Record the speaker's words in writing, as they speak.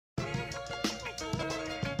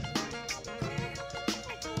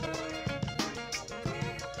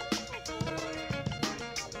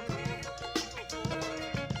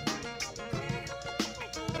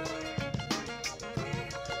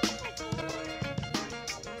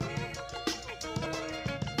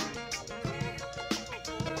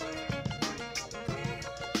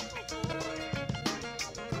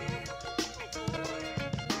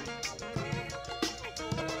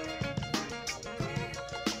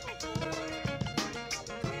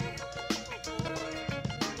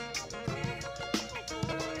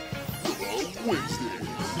Wednesdays.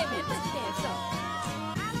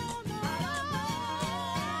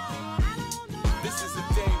 This is a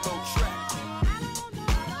Damo track.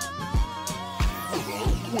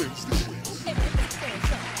 Wednesdays.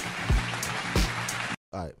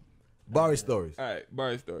 All right. Bari stories. All right,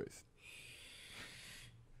 Bari stories.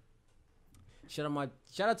 Shout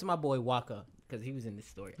out to my boy Waka, because he was in this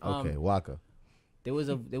story. Okay, Waka. It was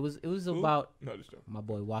about No, just joking. my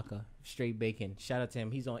boy Waka, straight bacon. Shout out to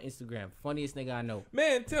him. He's on Instagram. Funniest nigga I know.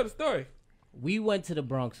 Man, tell the story. We went to the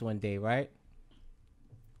Bronx one day, right?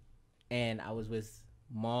 And I was with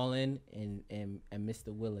Marlon and Mr.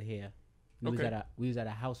 Willa here. We was at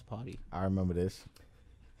a house party. I remember this.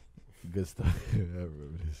 Good stuff. I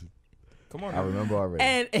remember this. Come on. I remember already.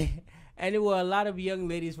 And there were a lot of young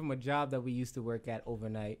ladies from a job that we used to work at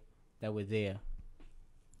overnight that were there.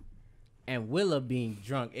 And Willa being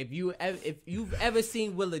drunk. If you've ever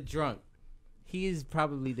seen Willa drunk, he is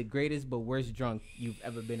probably the greatest but worst drunk you've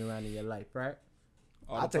ever been around in your life, right?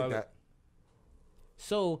 I'll take that.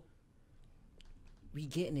 So we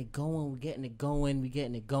getting it going.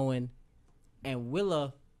 And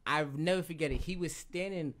Willa, I'll never forget it. He was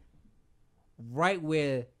standing right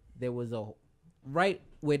where there was a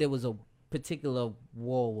particular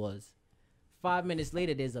wall was. 5 minutes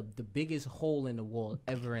later, there's the biggest hole in the wall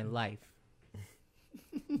ever in life.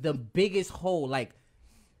 The biggest hole, like,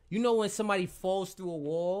 you know when somebody falls through a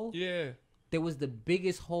wall? Yeah. There was the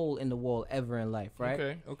biggest hole in the wall ever in life,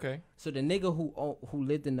 right? Okay. So the nigga who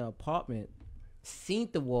lived in the apartment seen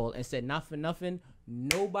the wall and said, not for nothing,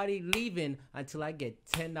 nobody leaving until I get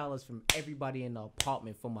 $10 from everybody in the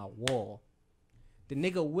apartment for my wall. The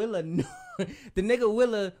nigga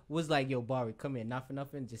Willa was like, yo, Bari, come here. Not for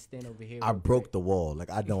nothing, just stand over here. I broke the wall. Like,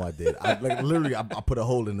 I know I did. Literally, I put a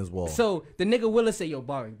hole in this wall. So the nigga Willa said, yo,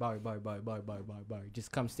 Bari, just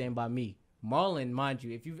come stand by me. Marlon, mind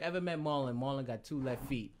you, if you've ever met Marlon got 2 left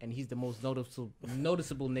feet, and he's the most noticeable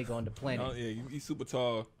nigga on the planet. Oh, yeah, he's super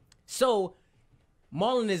tall. So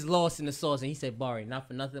Marlon is lost in the sauce, and he said, Bari, not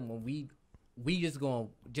for nothing, when we just gonna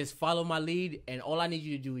just follow my lead, and all I need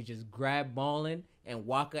you to do is just grab Marlon and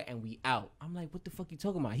Waka, and we out. I'm like, what the fuck you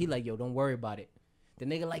talking about? He like, yo, don't worry about it. The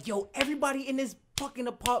nigga like, yo, everybody in this fucking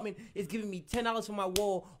apartment is giving me $10 for my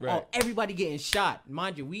wall, or everybody getting shot.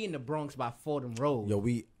 Mind you, we in the Bronx by Fordham Road. Yo,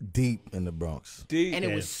 we deep in the Bronx. And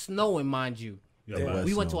it was snowing, mind you. Yeah,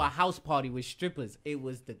 we went to a house party with strippers. It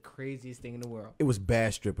was the craziest thing in the world. It was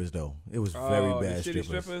bad strippers, though. It was very bad the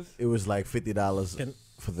strippers. It was like $50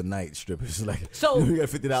 for the night strippers. Like, so we got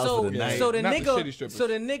 $50 for the night. So the Not nigga, the shitty so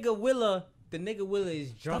the nigga Willa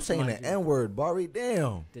is drunk. Stop saying the N-word, Bari.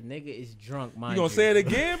 Damn. The nigga is drunk, mind You gonna say it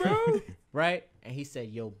again, bro? Right? And he said,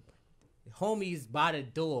 yo, homie's by the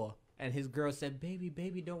door. And his girl said,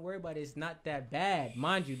 baby, don't worry about it. It's not that bad.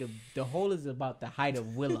 Mind you, the hole is about the height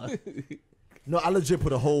of Willa. No, I legit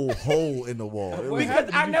put a whole hole in the wall.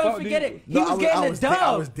 Because I never forget it. He was getting the dub.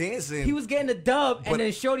 I was dancing. He was getting the dub, and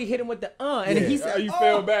then Shorty hit him with the and then he said, you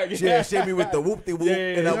fell back. Yeah, she hit me with the whoop-de-whoop,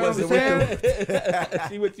 and I wasn't with the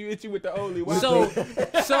She hit you with the only one. So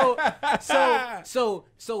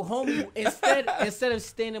homie, instead of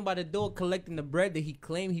standing by the door collecting the bread that he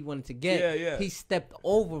claimed he wanted to get, he stepped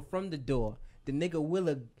over from the door. The nigga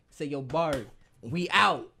Willa said, yo, Bari, we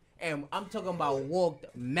out. And I'm talking about walked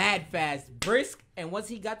mad fast, brisk. And once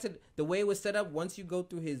he got to the way it was set up, once you go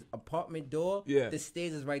through his apartment door, the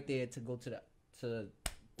stairs is right there to go to the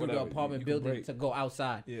apartment building to go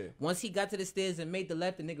outside. Yeah. Once he got to the stairs and made the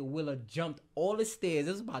left, the nigga Willa jumped all the stairs.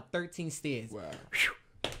 It was about 13 stairs. Wow.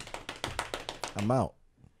 I'm out.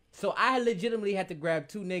 So I legitimately had to grab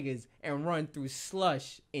 2 niggas and run through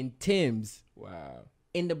slush in Tim's. Wow.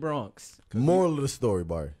 In the Bronx. Moral of the story,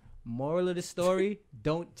 Bari. Moral of the story,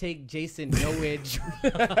 don't take Jason nowhere drunk.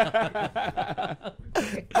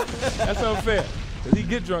 That's unfair. Cause he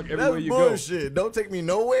get drunk everywhere you go. That's bullshit. Don't take me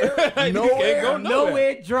nowhere. Nowhere. Go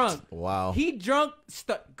nowhere drunk. Wow. He drunk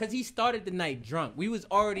because he started the night drunk. We was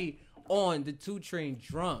already on the 2 train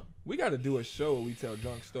drunk. We got to do a show where we tell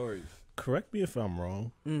drunk stories. Correct me if I'm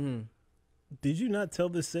wrong. Mm-hmm. Did you not tell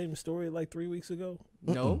the same story like 3 weeks ago?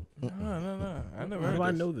 No. No. I never How heard do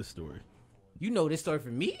I this. know this story? You know this story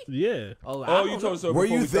from me? Yeah. Oh, you told us so Were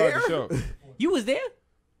before you we started there? the show. You was there?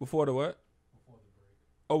 Before the what?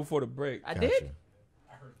 Before the break. I did?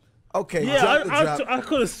 Okay. Yeah, I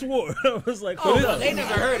could have swore. I was like, they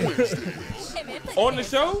never heard it. On the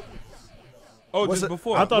show? Oh, just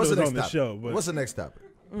before. I thought What's it was the on the next show. topic? But What's the next topic?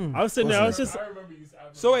 I was sitting there. I was just.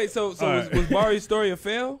 So wait, so was Bari's story a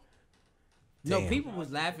fail? No, people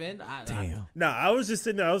was laughing. Damn. Nah, I was just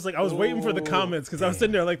sitting there. I was waiting for the comments because I was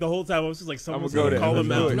sitting there like the whole time. I was just like, someone's I'ma go gonna there. call Let's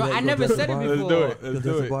them do out. it. No, I never said it before. Let's do it. Let's do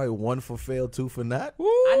it. Everybody 1 for fail, 2 for not.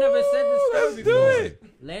 I never said this story Let's before. do it.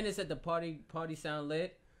 Landon said the party sound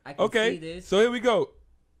lit. I can see Okay, this. so here we go.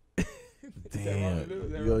 Damn.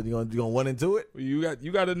 You gonna 1 and 2 it? You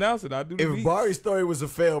got to announce it. I do the If beat. Bari's story was a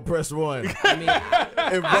fail, press 1. I mean,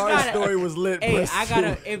 If Bari's story was lit, hey, press I 2.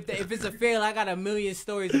 gotta. If it's a fail, I got a million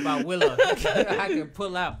stories about Willa I can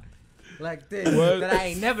pull out like this What? that I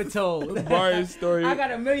ain't never told. Bari's story. I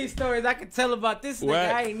got a million stories I can tell about this nigga What?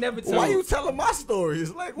 I ain't never told. Why you telling my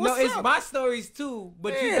stories? Like, what's No, it's up? my stories too,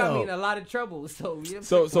 but you got me Damn. in a lot of trouble. So, you know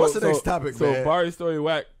So What's the next topic, so man? Bari's story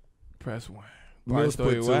whack. Press 1. Bari's Mills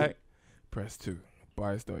story put 2. whack. Press 2.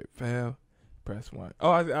 Bari's story fail. Press 1.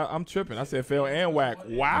 Oh, I'm tripping. I said fail and whack.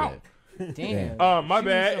 Wow. damn. My She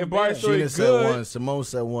bad. was If Bari's so story Sheena is said good. 1. Simone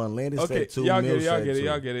said 1. Landon Okay, said 2. y'all Mills get it. Y'all said get it. 2.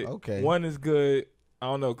 Y'all get it. Okay. 1 is good. I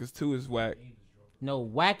don't know, because 2 is whack. No,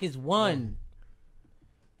 whack is 1.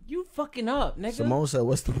 You fucking up, nigga. Simone said,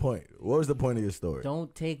 what's the point? What was the point of your story?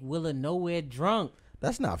 Don't take Willa nowhere drunk.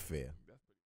 That's not fair.